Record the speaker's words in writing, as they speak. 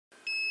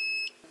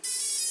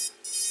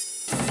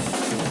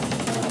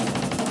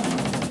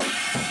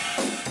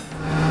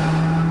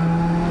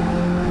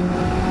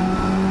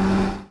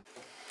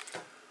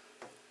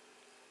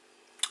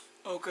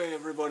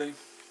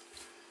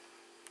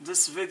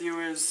this video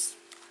is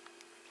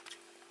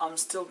I'm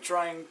still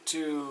trying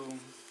to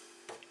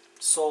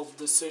solve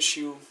this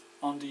issue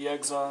on the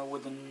Hexa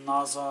with the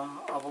Naza.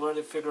 I've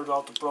already figured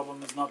out the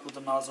problem is not with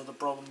the Naza, the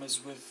problem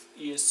is with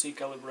ESC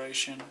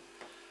calibration,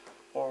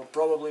 or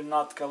probably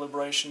not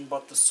calibration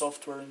but the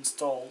software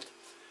installed.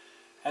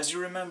 As you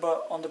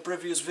remember, on the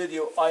previous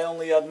video I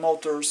only had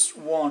motors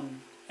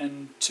 1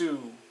 and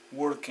 2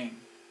 working.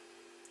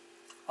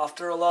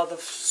 After a lot of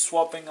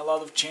swapping, a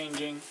lot of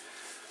changing,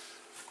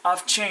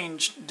 I've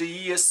changed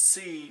the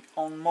ESC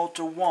on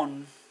motor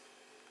 1.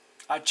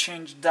 I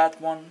changed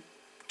that one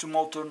to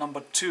motor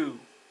number 2,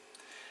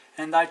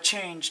 and I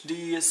changed the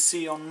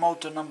ESC on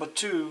motor number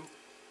 2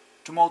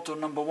 to motor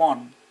number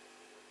 1,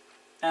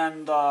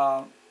 and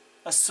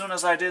as soon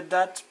as I did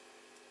that,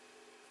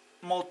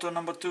 motor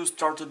number 2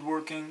 started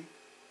working,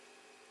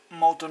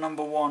 motor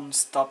number 1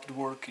 stopped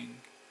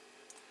working.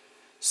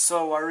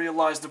 So I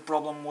realized the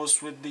problem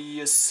was with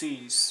the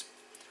ESCs,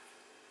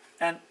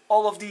 and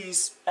all of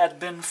these had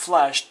been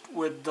flashed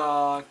with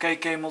the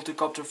KK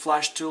Multicopter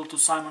flash tool to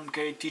Simon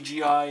K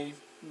TGI.hex,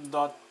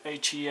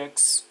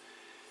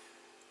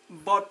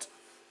 but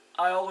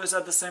I always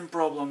had the same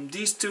problem.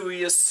 These two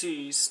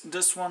ESCs,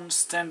 this one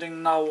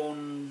standing now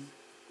on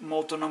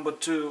motor number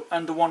 2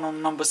 and the one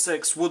on number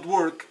 6, would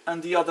work,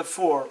 and the other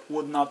 4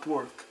 would not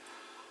work.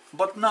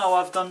 But now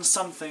I've done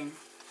something,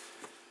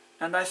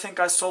 and I think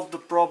I solved the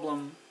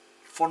problem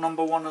for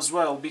number 1 as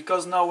well,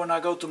 because now when I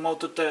go to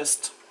motor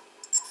test,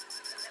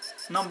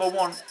 number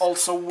 1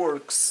 also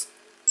works,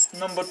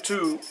 number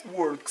 2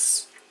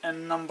 works,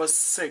 and number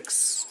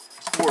 6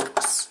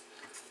 works.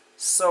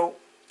 So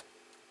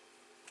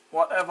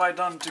what have I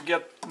done to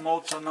get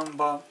motor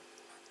number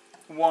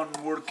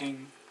 1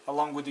 working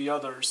along with the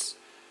others?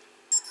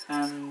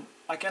 And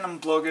I can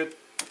unplug it,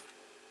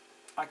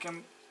 I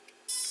can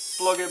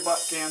plug it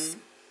back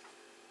in,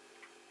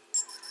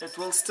 it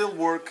will still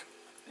work.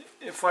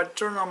 If I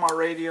turn on my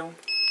radio,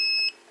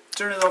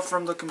 turn it off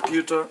from the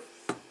computer,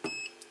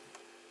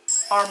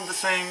 arm the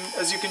thing,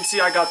 as you can see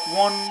I got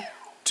 1,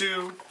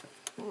 2,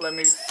 let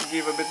me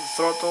give a bit of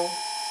throttle,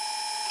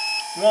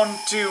 1,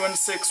 2 and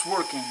 6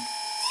 working.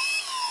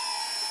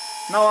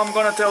 Now I'm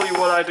gonna tell you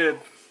what I did.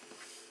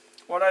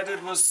 What I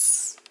did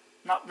was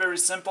not very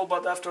simple,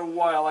 but after a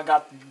while I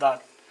got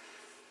that.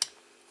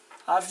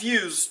 I've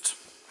used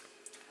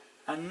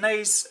a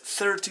Naza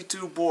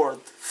 32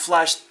 board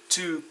flashed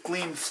to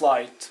Clean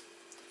Flight,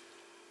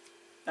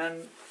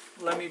 and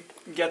let me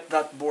get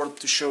that board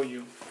to show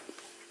you.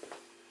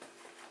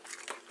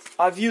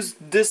 I've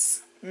used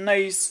this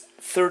Naza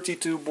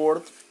 32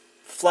 board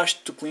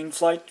flashed to Clean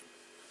Flight.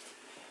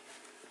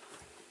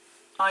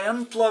 I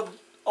unplugged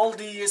all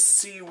the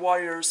ESC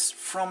wires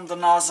from the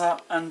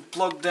Naza and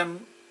plugged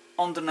them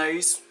on the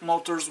Naza,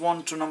 motors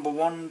 1 to number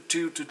 1,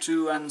 2 to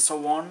 2 and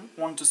so on,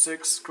 1 to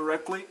 6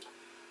 correctly.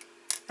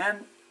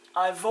 And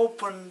I've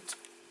opened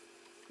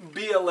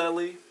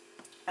BLL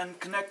and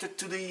connected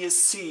to the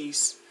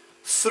ESCs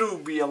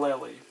through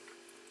BLL.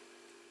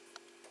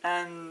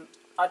 And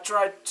I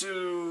tried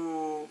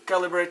to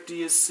calibrate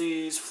the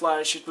ESCs,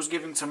 flash, it was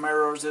giving some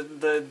errors,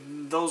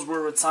 those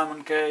were with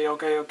Simon K,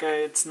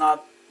 okay, it's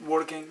not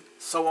working,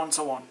 so on,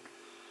 so on.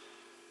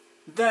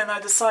 Then I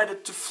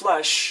decided to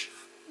flash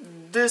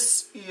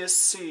this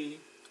ESC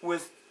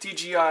with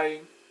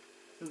TGI.hex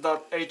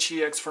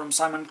from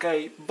Simon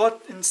K,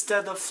 but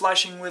instead of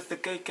flashing with the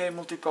KK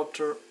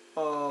Multicopter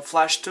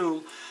flash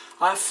tool,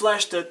 I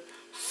flashed it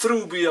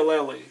through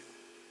BLL.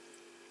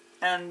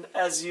 And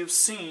as you've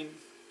seen,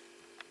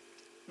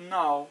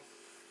 now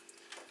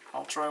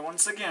I'll try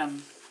once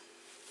again,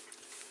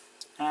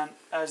 and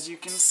as you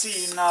can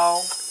see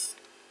now,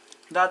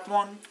 that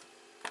one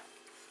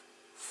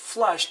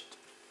flashed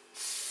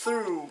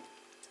through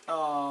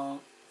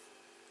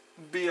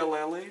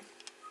BLL.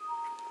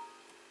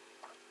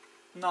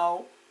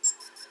 Now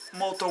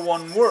motor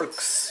 1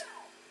 works,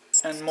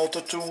 and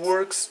motor 2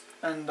 works,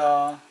 and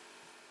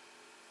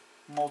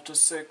motor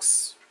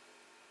 6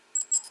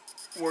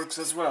 works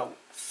as well.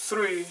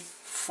 3,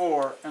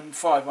 4 and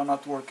 5 are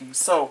not working.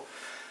 So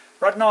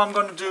right now I'm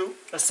going to do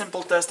a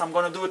simple test. I'm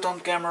going to do it on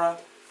camera,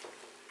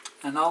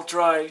 and I'll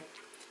try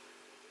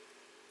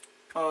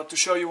to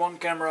show you on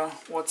camera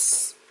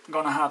what's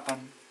gonna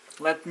happen.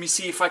 Let me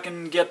see if I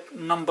can get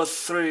number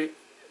 3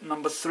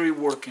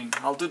 working.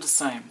 I'll do the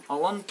same.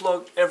 I'll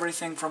unplug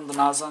everything from the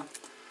Naza.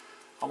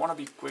 I want to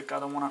be quick, I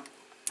don't want to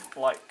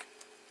like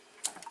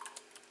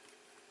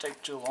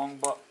take too long,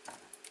 but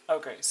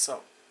okay,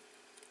 so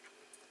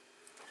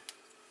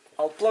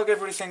I'll plug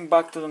everything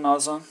back to the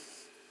Naza,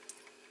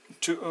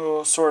 to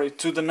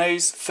the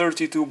Naza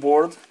 32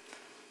 board.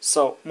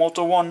 So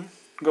motor 1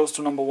 goes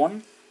to number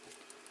 1,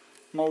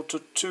 motor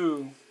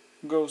 2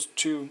 goes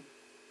to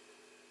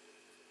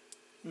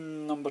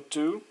number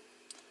 2,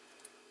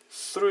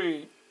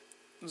 3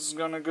 is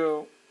gonna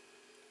go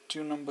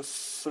to number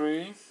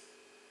 3,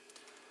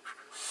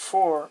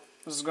 4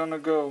 is gonna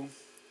go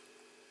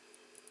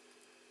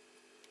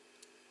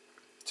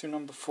to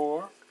number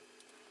 4,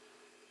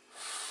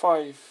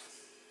 5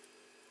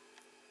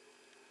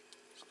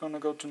 is gonna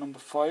go to number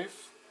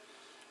 5,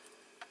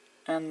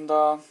 and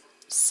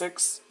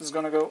 6 is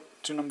gonna go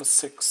to number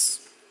 6.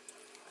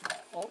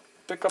 I'll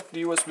pick up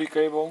the USB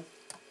cable.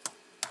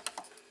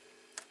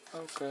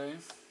 Okay,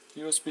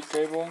 USB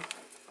cable.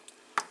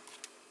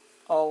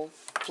 I'll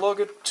plug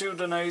it to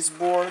the Naza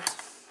board.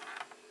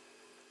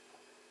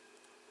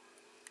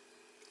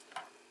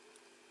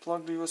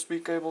 Plug the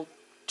USB cable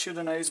to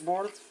the Naza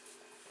board.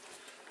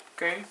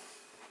 Okay,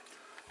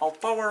 I'll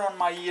power on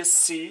my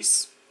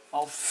ESCs.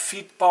 I'll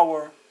feed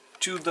power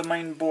to the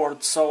main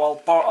board,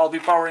 so I'll be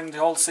powering the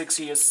whole 6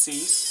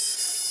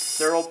 ESCs.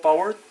 They're all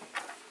powered.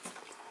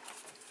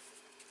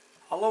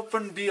 I'll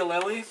open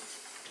BLLE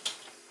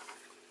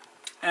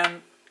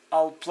and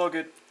I'll plug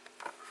it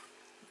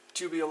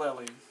to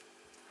BLLE.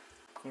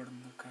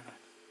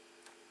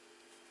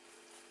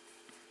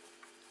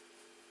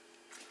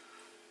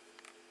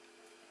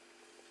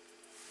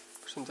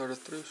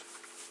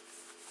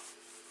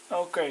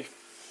 Okay,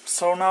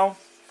 so now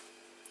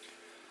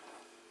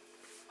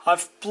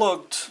I've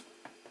plugged.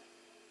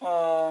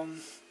 I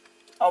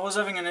was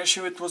having an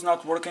issue, it was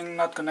not working,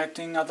 not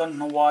connecting, I don't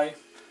know why.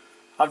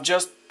 I've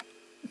just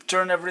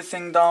turned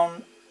everything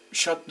down,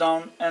 shut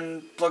down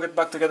and plug it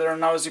back together,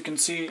 and now as you can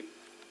see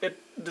it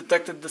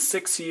detected the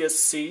 6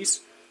 ESCs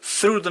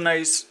through the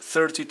Naza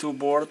 32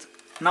 board.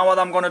 Now what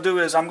I'm gonna do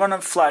is I'm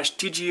gonna flash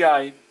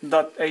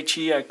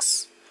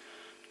TGI.hex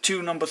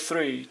to number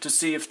 3 to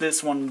see if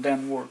this one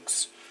then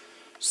works.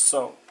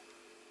 So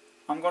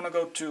I'm gonna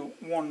go to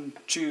 1,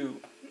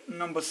 2,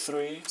 number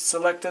 3,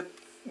 select it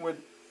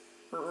with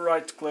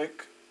right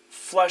click,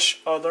 flash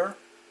other.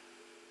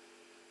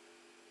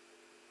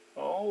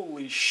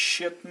 Holy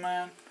shit,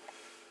 man.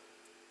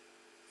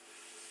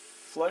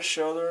 Flash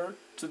other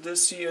to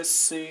this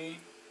ESC,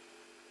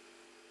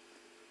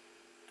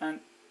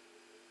 and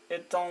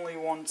it only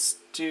wants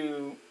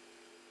to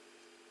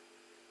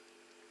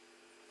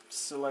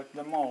select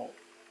them all.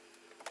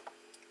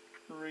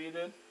 Read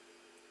it.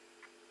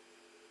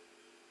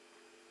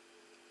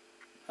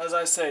 As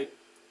I say,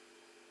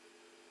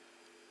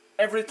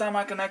 every time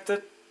I connect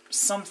it,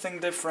 something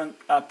different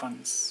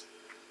happens.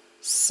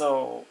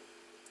 So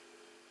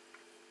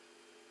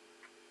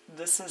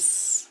this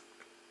is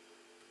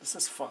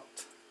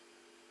fucked.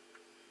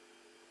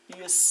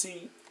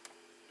 ESC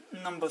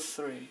number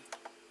 3,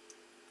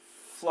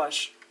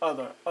 flash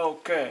other.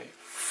 Okay,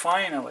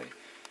 finally.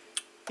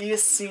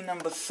 ESC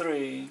number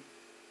 3,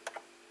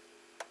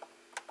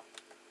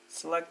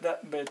 select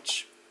that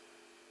bitch,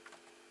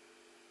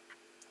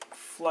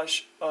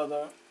 flash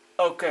other.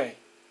 Okay,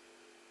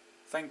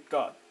 thank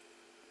God.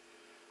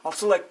 I'll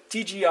select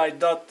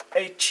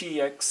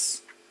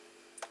TGI.hex,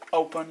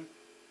 open.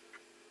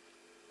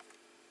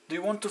 Do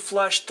you want to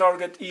flash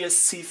target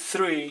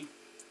ESC3?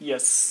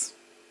 Yes.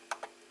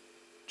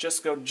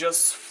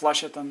 Just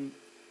flash it and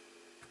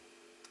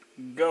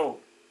go.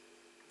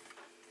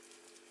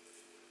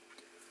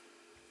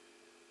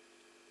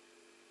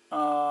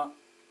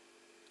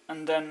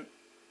 And then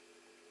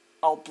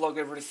I'll plug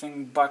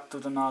everything back to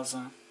the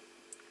Naza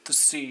to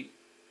see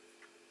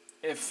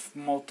if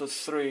Motor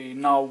 3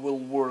 now will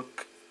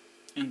work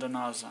in the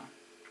Naza.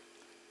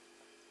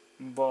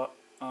 But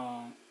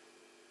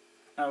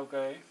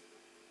okay.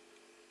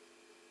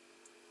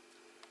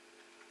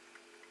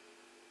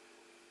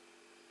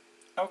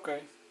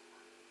 Okay.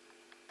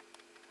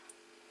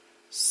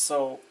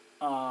 So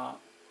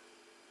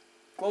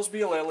close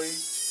BLLE,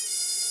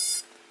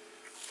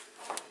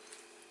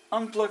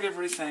 unplug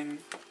everything,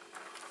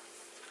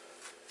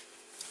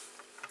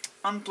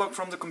 unplug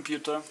from the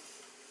computer,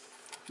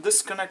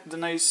 disconnect the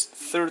Naza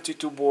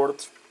 32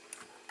 board,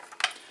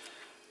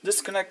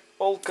 disconnect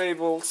all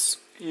cables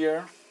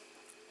here,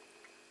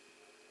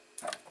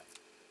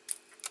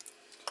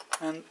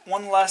 and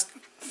one last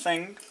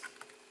thing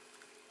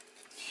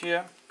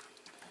here.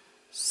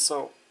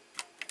 So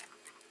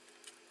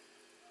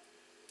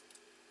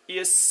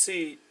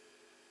ESC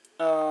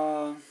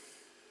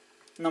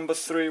number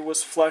 3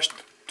 was flashed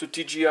to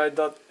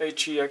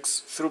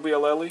TGI.hex through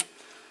BLLE.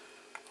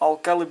 I'll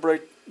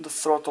calibrate the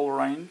throttle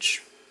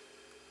range.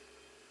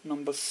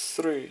 Number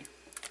 3.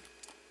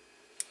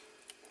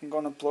 I'm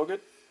gonna plug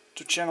it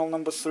to channel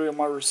number 3 on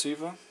my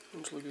receiver.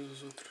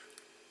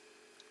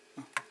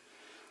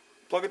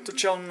 Plug it to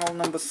channel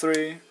number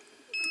 3.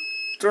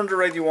 Turn the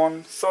radio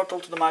on,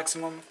 throttle to the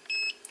maximum.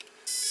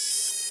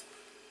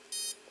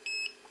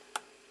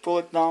 Pull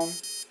it down.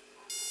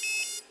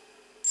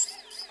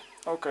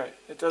 Okay,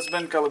 it has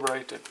been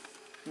calibrated.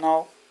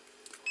 Now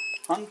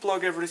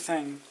unplug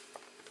everything.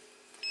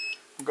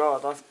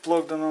 God, I've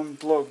plugged and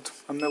unplugged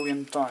a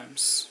million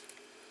times.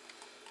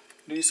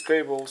 These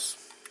cables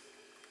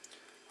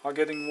are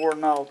getting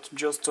worn out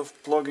just of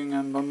plugging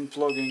and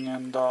unplugging,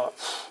 and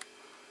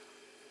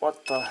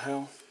what the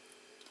hell.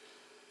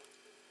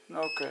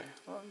 Okay,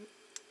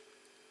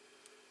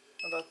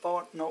 that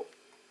power, no.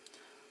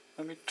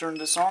 Let me turn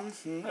this on,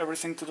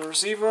 everything to the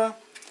receiver.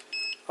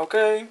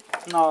 Okay,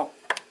 now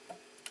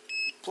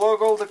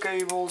plug all the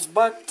cables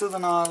back to the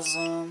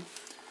Naza.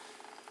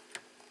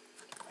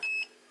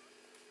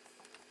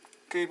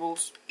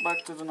 cables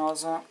back to the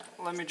Naza.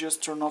 Let me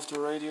just turn off the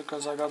radio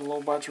because I got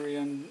low battery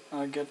and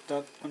I get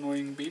that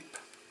annoying beep.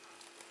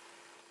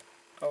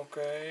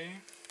 Okay.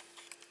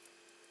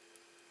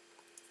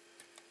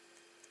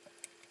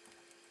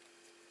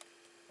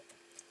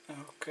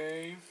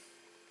 Okay.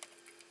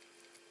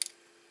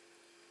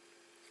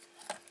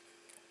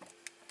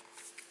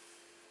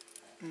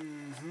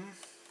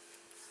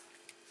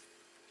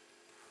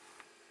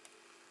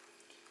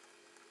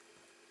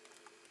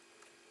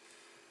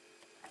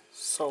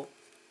 So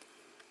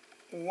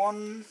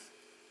 1,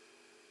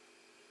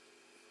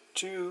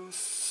 2,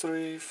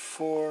 3,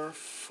 4,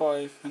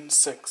 5 and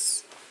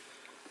 6.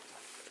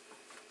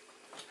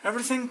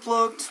 Everything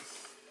plugged.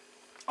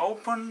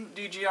 Open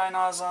DJI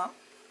Naza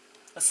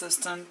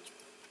Assistant.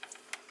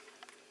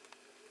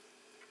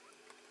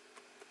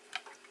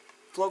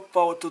 Plug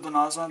power to the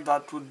Naza,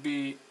 that would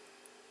be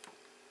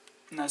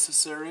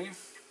necessary.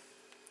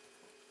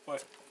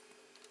 Wait.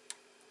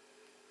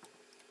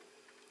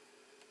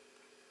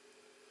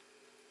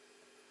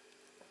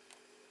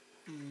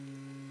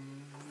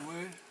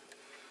 Wait.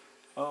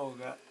 Oh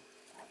god.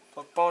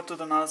 Plug power to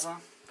the Naza.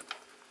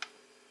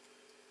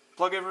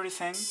 Plug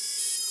everything.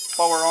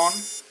 Power on.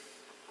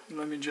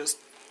 Let me just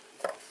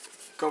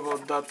cover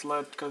that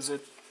LED because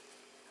it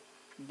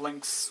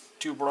blinks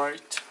too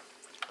bright.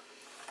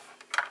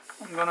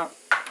 I'm gonna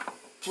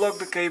plug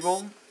the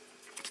cable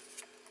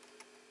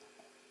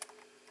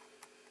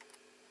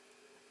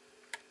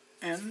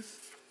in,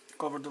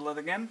 cover the LED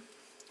again,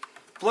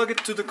 plug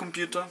it to the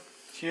computer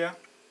here,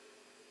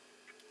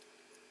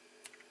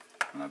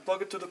 and I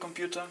plug it to the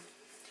computer,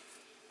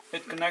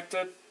 it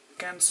connected,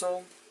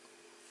 cancel,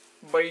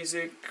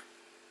 basic,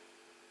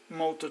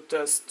 motor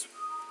test,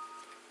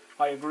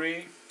 I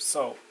agree.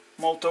 So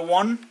motor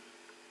 1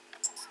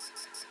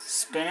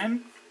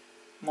 spinning,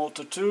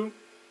 motor 2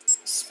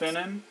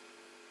 spinning,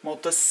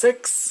 motor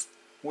 6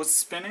 was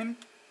spinning,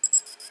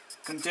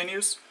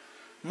 continues.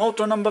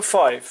 Motor number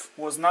 5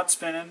 was not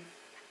spinning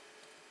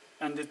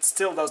and it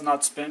still does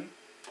not spin.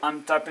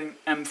 I'm tapping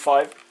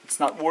M5, it's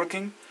not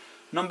working.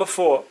 Number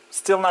 4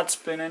 still not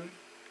spinning,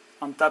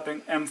 I'm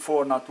tapping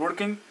M4, not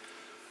working.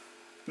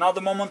 Now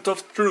the moment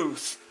of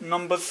truth,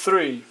 number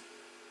 3.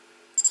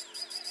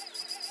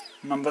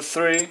 Number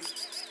 3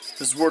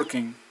 is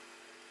working,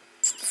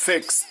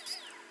 fixed,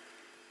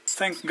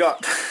 thank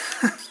God.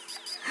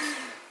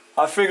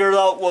 I figured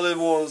out what it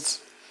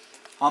was.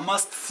 I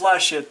must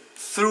flash it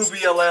through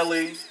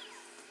BLLE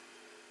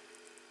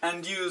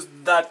and use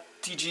that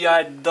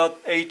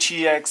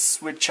TGI.HEX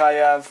which I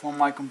have on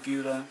my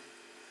computer.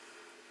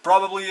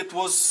 Probably it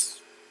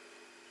was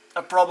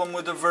a problem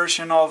with the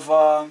version of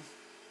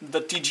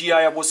the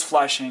TGI I was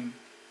flashing.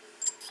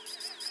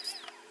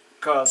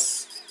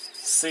 Cause,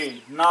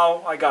 see,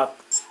 now I got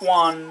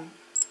 1,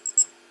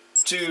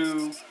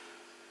 2,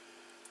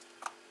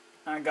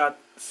 I got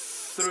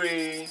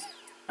 3,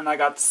 and I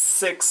got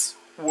 6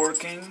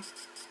 working.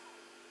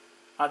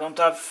 I don't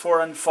have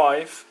 4 and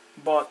 5,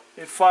 but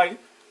if I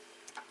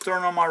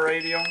turn on my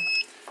radio,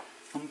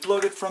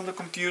 unplug it from the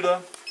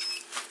computer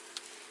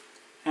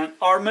and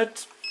arm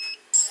it,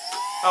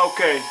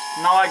 okay,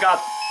 now I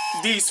got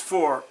these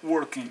 4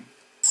 working.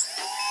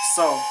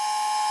 So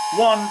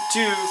 1,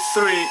 2,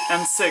 3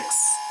 and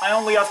 6. I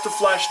only have to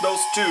flash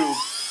those 2.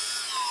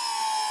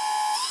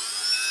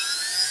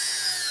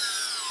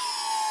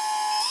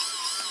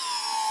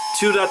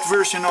 To that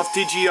version of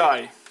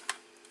TGI.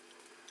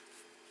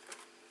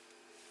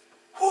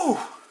 Whew.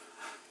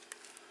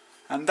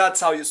 And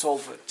that's how you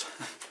solve it.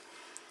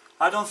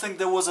 I don't think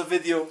there was a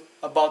video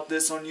about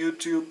this on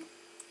YouTube.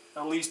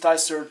 At least I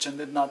searched and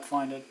did not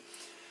find it.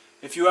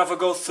 If you ever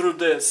go through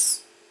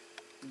this,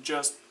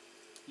 just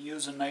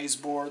use an ace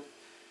board.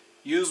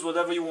 Use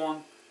whatever you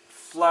want.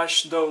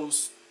 Flash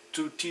those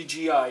to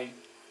TGI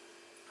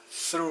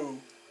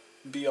through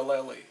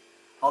BLLE.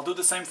 I'll do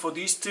the same for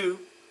these 2.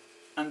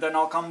 And then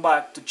I'll come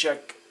back to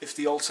check if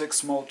the all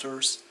 6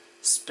 motors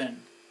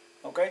spin.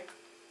 Okay?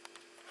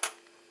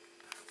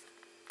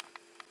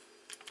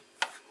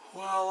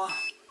 Well,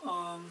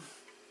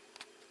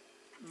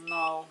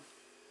 now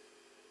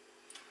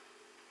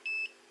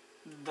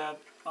that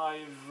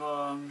I've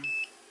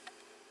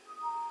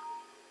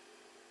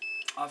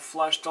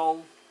flashed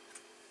all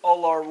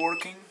are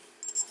working.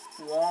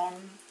 1,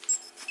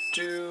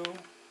 2,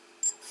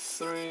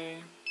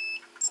 3,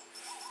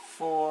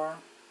 4,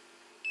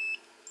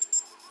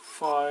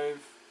 5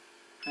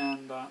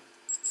 and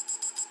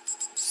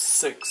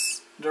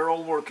 6. They're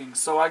all working.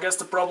 So I guess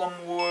the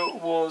problem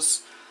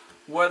was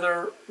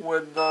whether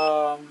with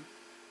the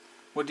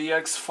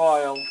X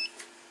file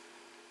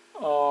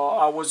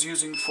I was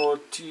using for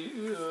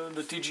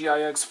the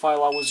TGIX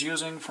file I was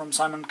using from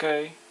Simon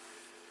K,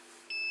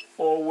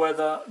 or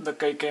whether the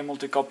KK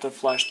multicopter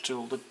flash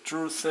tool. The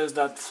truth is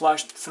that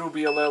flashed through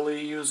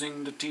BLLE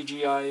using the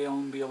TGI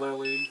on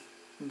BLLE,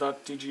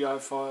 that TGI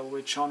file,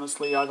 which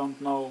honestly I don't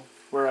know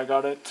where I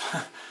got it.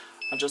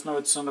 I just know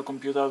it's on the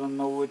computer, I don't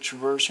know which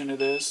version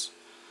it is,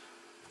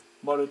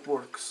 but it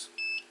works.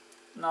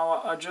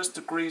 Now I just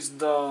decreased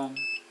the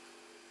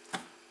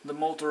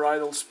motor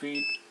idle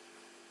speed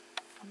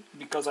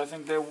because I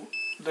think they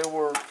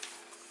were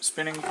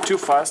spinning too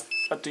fast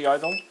at the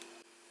idle.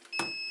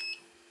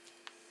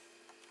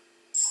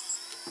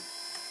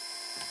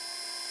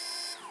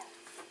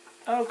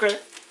 Okay,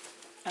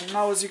 and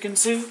now as you can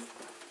see,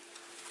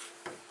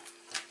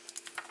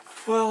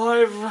 well,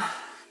 I've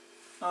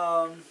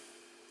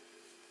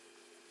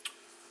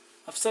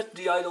set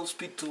the idle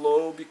speed to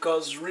low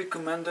because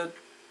recommended.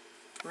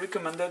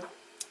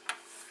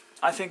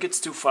 I think it's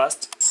too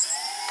fast.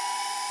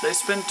 They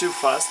spin too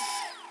fast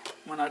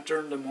when I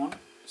turn them on.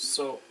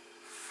 So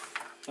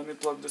let me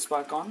plug this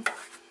back on.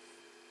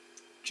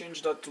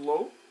 Change that to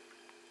low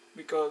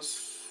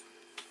because,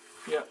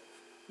 yeah,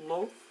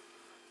 low.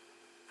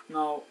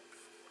 Now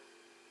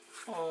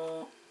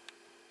I'll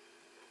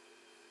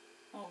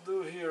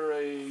do here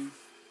a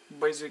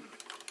basic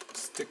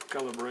stick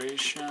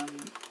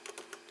calibration.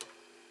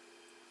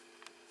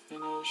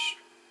 Finish.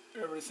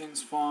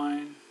 Everything's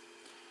fine.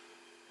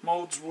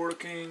 Mode's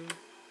working.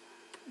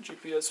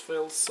 GPS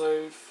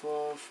failsafe.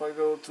 If I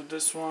go to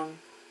this one,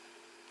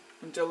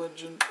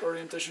 intelligent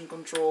orientation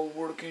control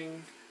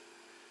working.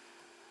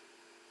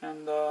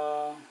 And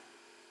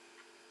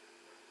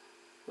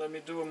let me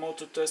do a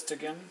motor test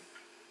again.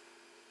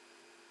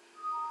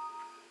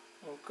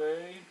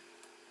 Okay.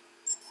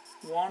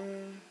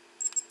 1,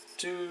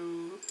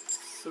 2,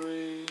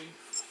 3,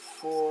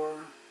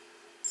 4,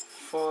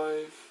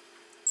 5,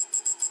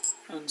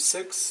 and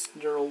 6.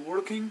 They're all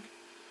working.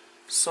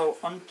 So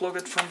unplug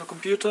it from the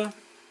computer.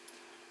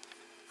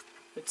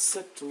 It's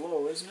set to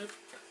low, isn't it?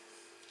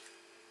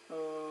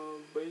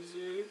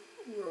 Basic.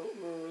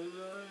 Where is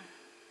I?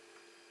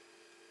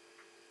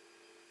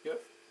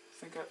 Yep.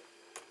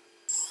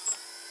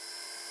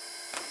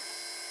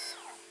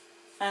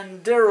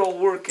 And they're all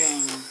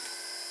working.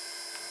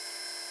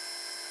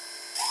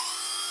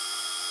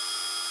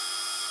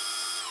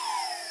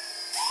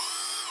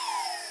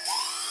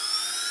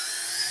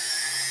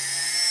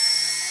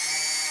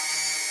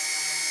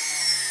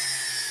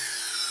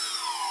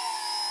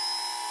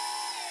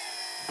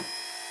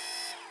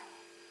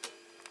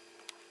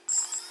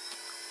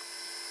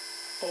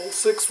 All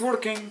 6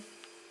 working.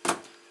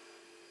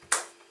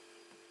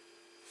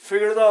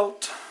 Figure it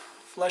out.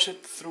 Flash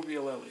it through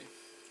BLLE.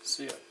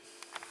 See ya.